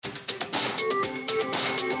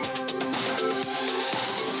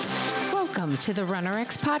to the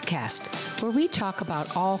RunnerX podcast, where we talk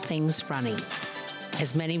about all things running.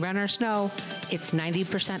 As many runners know, it's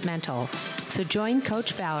 90% mental. So join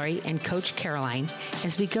Coach Valerie and Coach Caroline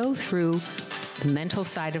as we go through the mental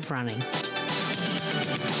side of running.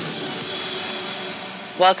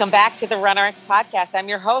 Welcome back to the RunnerX podcast. I'm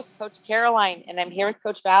your host, Coach Caroline, and I'm here with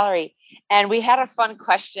Coach Valerie. And we had a fun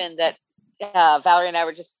question that Valerie and I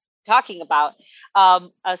were just talking about.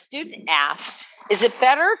 A student asked, is it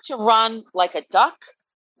better to run like a duck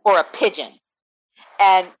or a pigeon?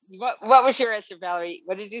 And what was your answer, Valerie?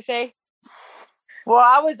 What did you say? Well,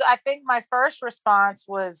 I think my first response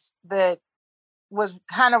was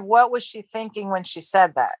kind of, what was she thinking when she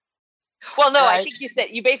said that? Well, no, right? I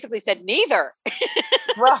think you basically said neither.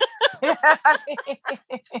 Well, yeah,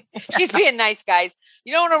 she's being nice, guys.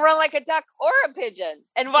 You don't want to run like a duck or a pigeon.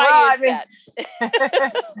 And why that?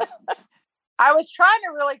 I was trying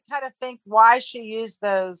to really kind of think why she used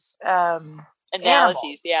those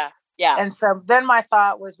analogies. Animals. Yeah. And so then my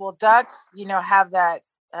thought was, well, ducks, have that.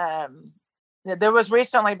 There was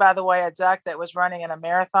recently, by the way, a duck that was running in a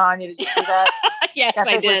marathon. Did you see that? Yes,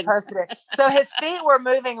 I did. We posted it. So his feet were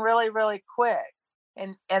moving really, really quick.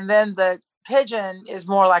 And then the pigeon is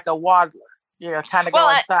more like a waddler, kind of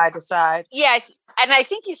going side to side. Yeah. And I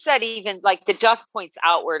think you said even like the duck points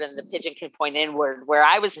outward and the pigeon can point inward, where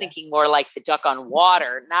I was thinking more like the duck on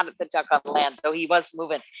water, not the duck on land, though he was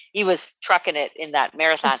moving. He was trucking it in that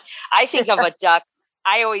marathon. I think of a duck.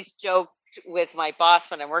 I always joke with my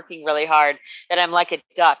boss when I'm working really hard that I'm like a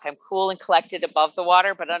duck. I'm cool and collected above the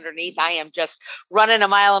water, but underneath I am just running a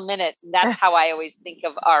mile a minute. And that's how I always think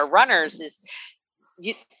of our runners is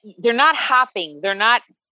they're not hopping. They're not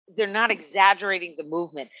exaggerating the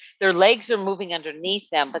movement. Their legs are moving underneath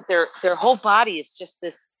them, but their whole body is just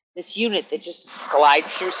this unit that just glides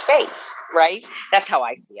through space, right? That's how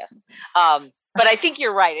I see us. But I think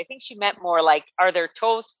you're right. I think she meant more like, are their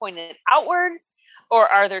toes pointed outward or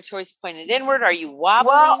are their toes pointed inward? Are you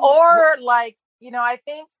wobbling? Well, or like, I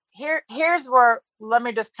think here's where, let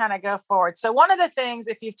me just kind of go forward. So one of the things,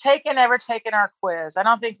 if you've ever taken our quiz, I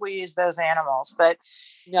don't think we use those animals, but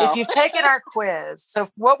if you've taken our quiz, so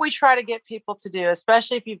what we try to get people to do,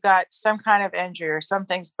 especially if you've got some kind of injury or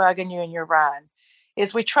something's bugging you in your run,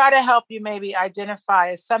 is we try to help you maybe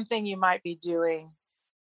identify as something you might be doing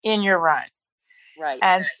in your run. Right.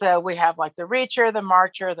 And so we have like the reacher, the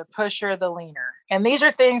marcher, the pusher, the leaner. And these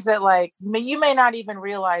are things that like you may not even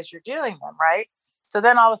realize you're doing them, right? So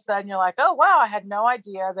then all of a sudden you're like, oh, wow, I had no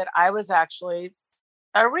idea that I was actually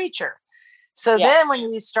a reacher. So then when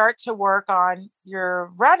you start to work on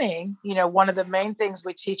your running, one of the main things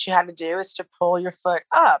we teach you how to do is to pull your foot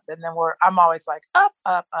up. And then I'm always like, up,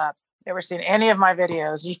 up, up. Never seen any of my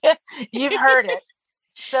videos. You've heard it.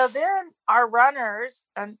 So then our runners,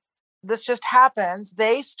 and this just happens,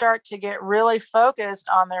 they start to get really focused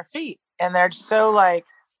on their feet. And they're so like,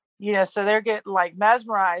 so they're getting like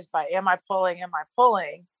mesmerized by, am I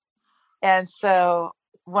pulling? And so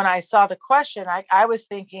when I saw the question, I was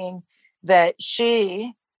thinking that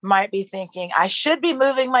she might be thinking, I should be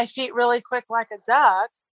moving my feet really quick like a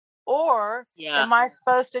duck, or am I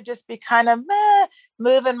supposed to just be kind of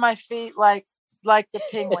moving my feet like the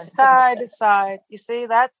penguin side to side? You see,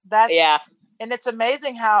 that's and it's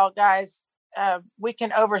amazing how guys, we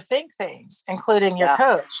can overthink things, including your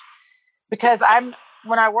coach, because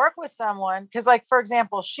when I work with someone, because like, for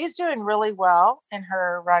example, she's doing really well in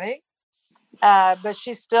her running, but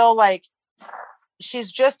she's still like,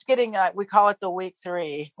 she's just getting, we call it the week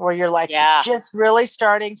 3, where you're like, just really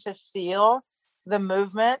starting to feel the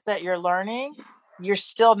movement that you're learning. You're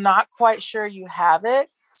still not quite sure you have it.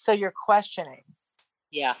 So you're questioning.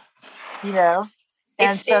 Yeah.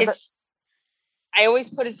 And I always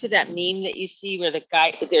put it to that meme that you see where the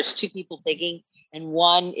guy, there's 2 people digging, and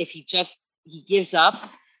one, if he gives up,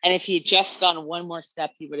 and if he had just gone one more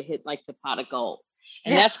step, he would have hit like the pot of gold.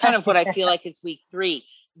 And that's kind of what I feel like is week 3.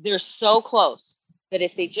 They're so close that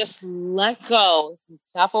if they just let go and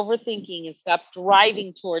stop overthinking and stop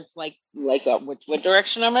driving towards like what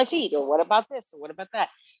direction are my feet, or what about this, or what about that,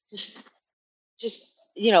 just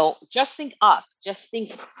think up, just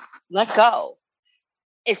think, let go.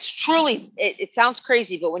 It's truly, it sounds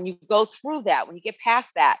crazy, but when you go through that, when you get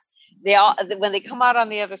past that, when they come out on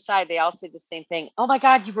the other side, they all say the same thing. Oh my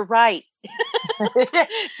God, you were right.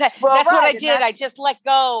 That's what I did. I just let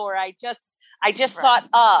go, or I just thought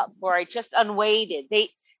up, or I just unweighted. They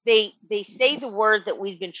say the word that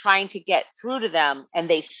we've been trying to get through to them, and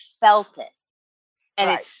they felt it.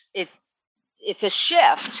 And it's a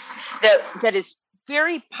shift that is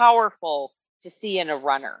very powerful to see in a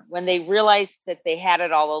runner when they realize that they had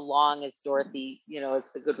it all along, as Dorothy, as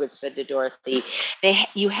the Good Witch said to Dorothy.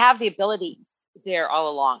 You have the ability there all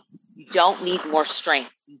along. You don't need more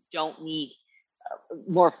strength. You don't need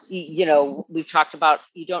more, we've talked about,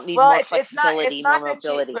 you don't need more flexibility, more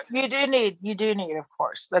mobility. You do need, of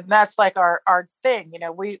course, that's like our thing.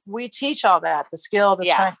 We teach all that, the skill, the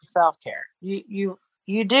strength, the self-care. You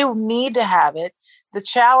do need to have it. The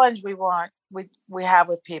challenge we have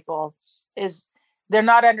with people is they're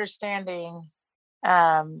not understanding.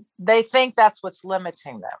 They think that's what's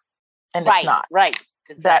limiting them, and it's not. Right.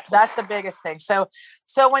 Exactly. That's the biggest thing. So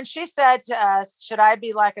when she said to us, should I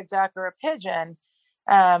be like a duck or a pigeon?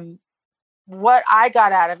 What I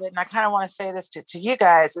got out of it, and I kind of want to say this to you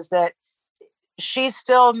guys, is that she's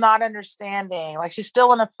still not understanding. Like, she's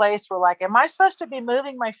still in a place where, like, am I supposed to be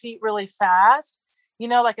moving my feet really fast?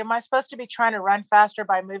 Like, am I supposed to be trying to run faster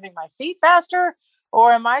by moving my feet faster?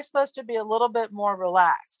 Or am I supposed to be a little bit more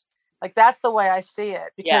relaxed? Like, that's the way I see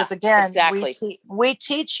it. Because again, exactly. we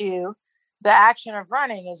teach you the action of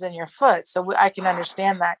running is in your foot. So I can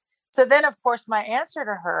understand that. So then, of course, my answer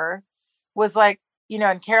to her was like,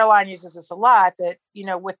 and Caroline uses this a lot, that,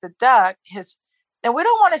 with the duck, and we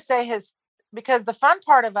don't want to say because the fun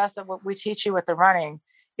part of us, that what we teach you with the running,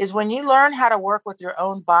 is when you learn how to work with your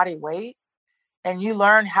own body weight, and you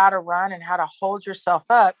learn how to run and how to hold yourself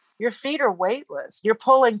up, your feet are weightless. You're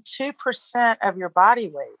pulling 2% of your body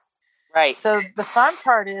weight. Right. So the fun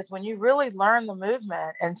part is when you really learn the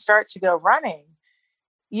movement and start to go running,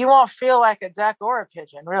 you won't feel like a duck or a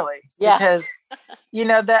pigeon, really. Yeah. Because,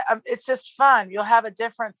 that it's just fun. You'll have a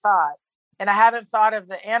different thought. And I haven't thought of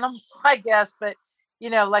the animal, I guess, but,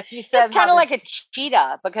 like you said. It's kind of like a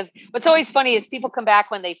cheetah, because what's always funny is people come back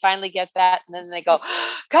when they finally get that, and then they go,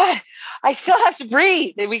 God, I still have to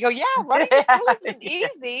breathe. And we go, yeah, running isn't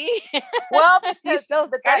easy. Well, because still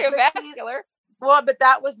cardiovascular. But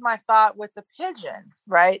that was my thought with the pigeon,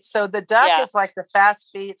 right? So the duck is like the fast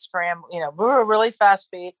feet, scramble, really fast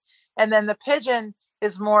feet. And then the pigeon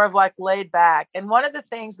is more of like laid back. And one of the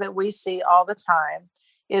things that we see all the time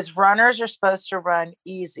is runners are supposed to run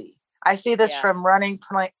easy. I see this from running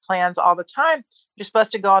plans all the time. You're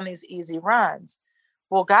supposed to go on these easy runs.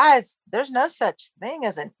 Well, guys, there's no such thing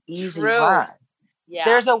as an easy run. Yeah.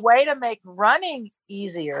 There's a way to make running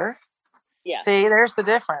easier. Yeah. See, there's the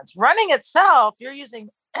difference. Running itself, you're using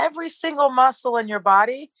every single muscle in your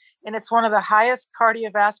body, and it's one of the highest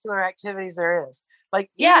cardiovascular activities there is. Like,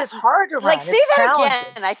 it is hard to run. Like, say that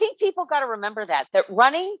again. I think people got to remember that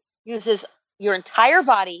running uses your entire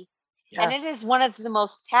body, and it is one of the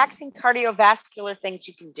most taxing cardiovascular things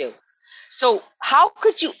you can do. So how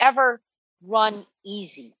could you ever run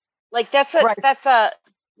easy? Like, that's an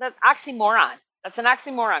oxymoron. That's an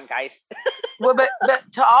oxymoron, guys. Well, but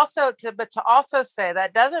to also say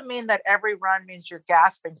that doesn't mean that every run means you're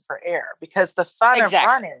gasping for air, because the fun of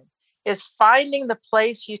running is finding the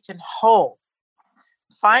place you can hold.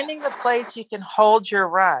 Finding the place you can hold your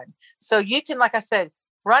run. So you can, like I said,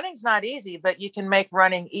 running's not easy, but you can make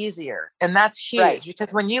running easier. And that's huge,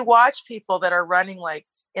 because when you watch people that are running like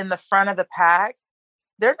in the front of the pack,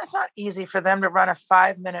 it's not easy for them to run a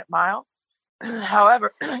 5-minute mile.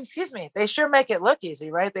 However, excuse me, they sure make it look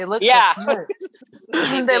easy, right? They look so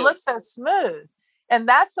smooth. They look so smooth. And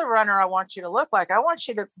that's the runner I want you to look like. I want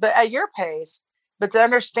you to, but at your pace, but the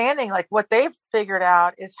understanding, like, what they've figured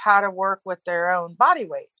out is how to work with their own body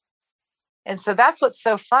weight. And so that's what's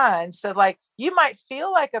so fun. So, like, you might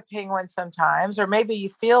feel like a penguin sometimes, or maybe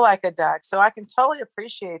you feel like a duck. So I can totally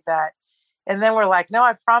appreciate that. And then we're like, no,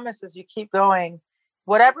 I promise, as you keep going,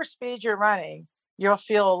 whatever speed you're running, you'll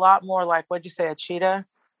feel a lot more like, what'd you say, a cheetah?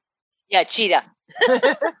 Yeah, cheetah.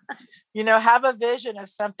 Have a vision of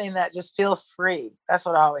something that just feels free. That's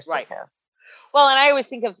what I always think of. Well, and I always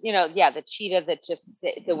think of, the cheetah, that just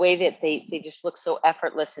the way that they just look so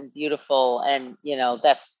effortless and beautiful. And,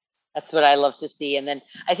 that's what I love to see. And then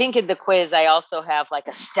I think in the quiz, I also have like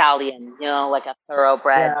a stallion, like a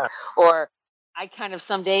thoroughbred, or I kind of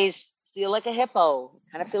some days feel like a hippo,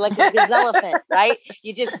 kind of feel like a gazelephant, right?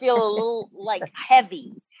 You just feel a little like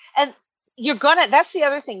heavy. And that's the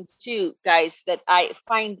other thing too, guys, that I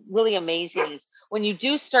find really amazing is when you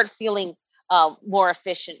do start feeling more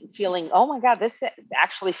efficient, feeling, oh my God, this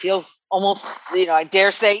actually feels almost, I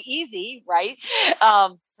dare say easy, right?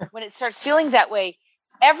 When it starts feeling that way,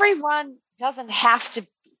 every run doesn't have to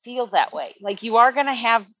feel that way. Like, you are going to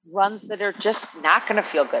have runs that are just not going to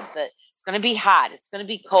feel good. It's going to be hot. It's going to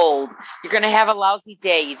be cold. You're going to have a lousy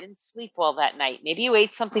day. You didn't sleep well that night. Maybe you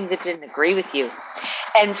ate something that didn't agree with you.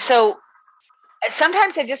 And so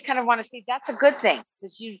sometimes I just kind of want to say that's a good thing,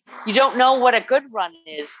 because you don't know what a good run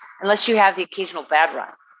is unless you have the occasional bad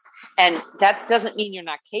run. And that doesn't mean you're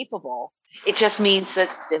not capable. It just means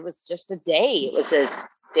that it was just a day. It was a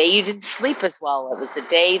day you didn't sleep as well. It was a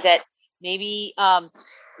day that Maybe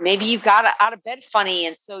you got out of bed funny,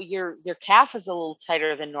 and so your calf is a little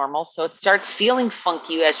tighter than normal, so it starts feeling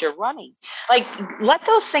funky as you're running. Like, let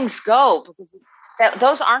those things go, because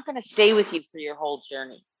those aren't going to stay with you for your whole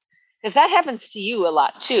journey. Because that happens to you a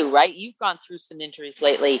lot too, right? You've gone through some injuries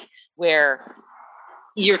lately where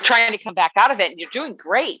you're trying to come back out of it and you're doing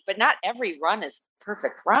great, but not every run is a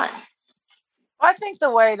perfect run. I think the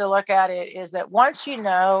way to look at it is that once you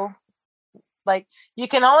know, like, you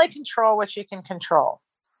can only control what you can control.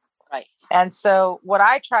 Right. And so what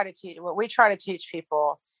we try to teach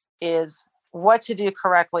people is what to do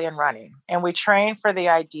correctly in running. And we train for the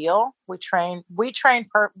ideal. We train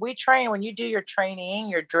when you do your training,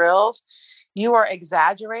 your drills, you are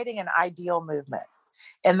exaggerating an ideal movement.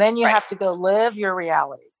 And then you have to go live your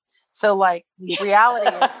reality. So like reality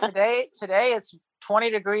is today it's 20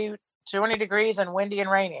 degrees and windy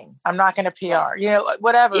and raining. I'm not going to PR,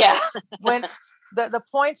 whatever. Yeah. When the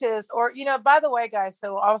point is, or, by the way, guys,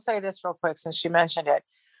 so I'll say this real quick since you mentioned it.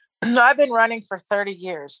 I've been running for 30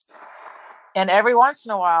 years, and every once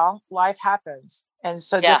in a while life happens. And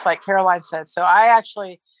so just like Caroline said, so I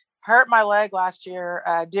actually hurt my leg last year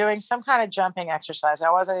doing some kind of jumping exercise.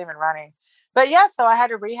 I wasn't even running, but so I had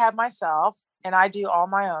to rehab myself, and I do all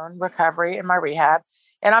my own recovery in my rehab.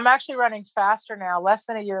 And I'm actually running faster now, less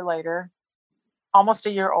than a year later, almost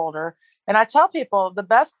a year older. And I tell people the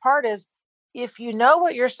best part is if you know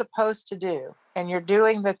what you're supposed to do and you're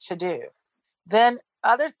doing the to do, then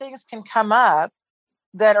other things can come up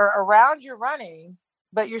that are around your running,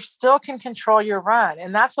 but you still can control your run.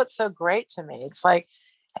 And that's what's so great to me. It's like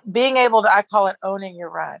being able to, I call it owning your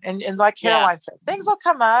run. And like Caroline said, things will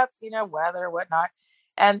come up, weather, whatnot.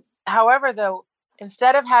 And however, though,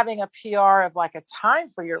 instead of having a PR of like a time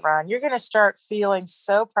for your run, you're going to start feeling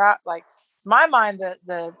so proud. Like my mind,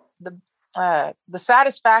 the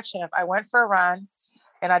satisfaction if I went for a run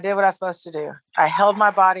and I did what I was supposed to do. I held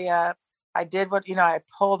my body up. I did what, I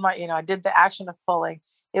pulled I did the action of pulling.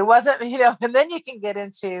 It wasn't, and then you can get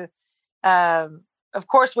into, of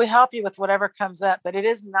course, we help you with whatever comes up, but it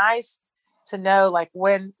is nice to know, like,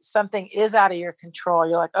 when something is out of your control,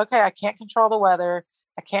 you're like, okay, I can't control the weather.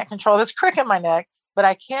 I can't control this crick in my neck, but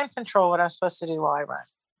I can control what I'm supposed to do while I run.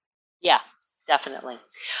 Yeah, definitely.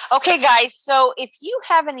 Okay, guys. So if you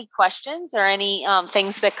have any questions or any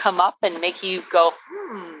things that come up and make you go,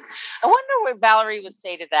 I wonder what Valerie would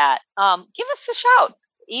say to that. Give us a shout.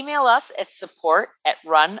 Email us at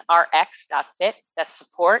support@runrx.fit. That's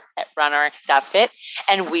support@runrx.fit.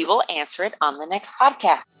 And we will answer it on the next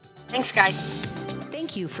podcast. Thanks, guys.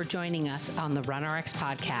 Thank you for joining us on the RunRx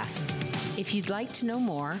podcast. If you'd like to know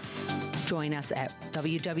more, join us at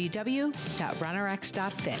www.runrx.fit.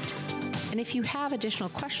 And if you have additional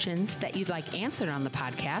questions that you'd like answered on the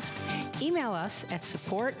podcast, email us at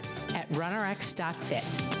support@runrx.fit.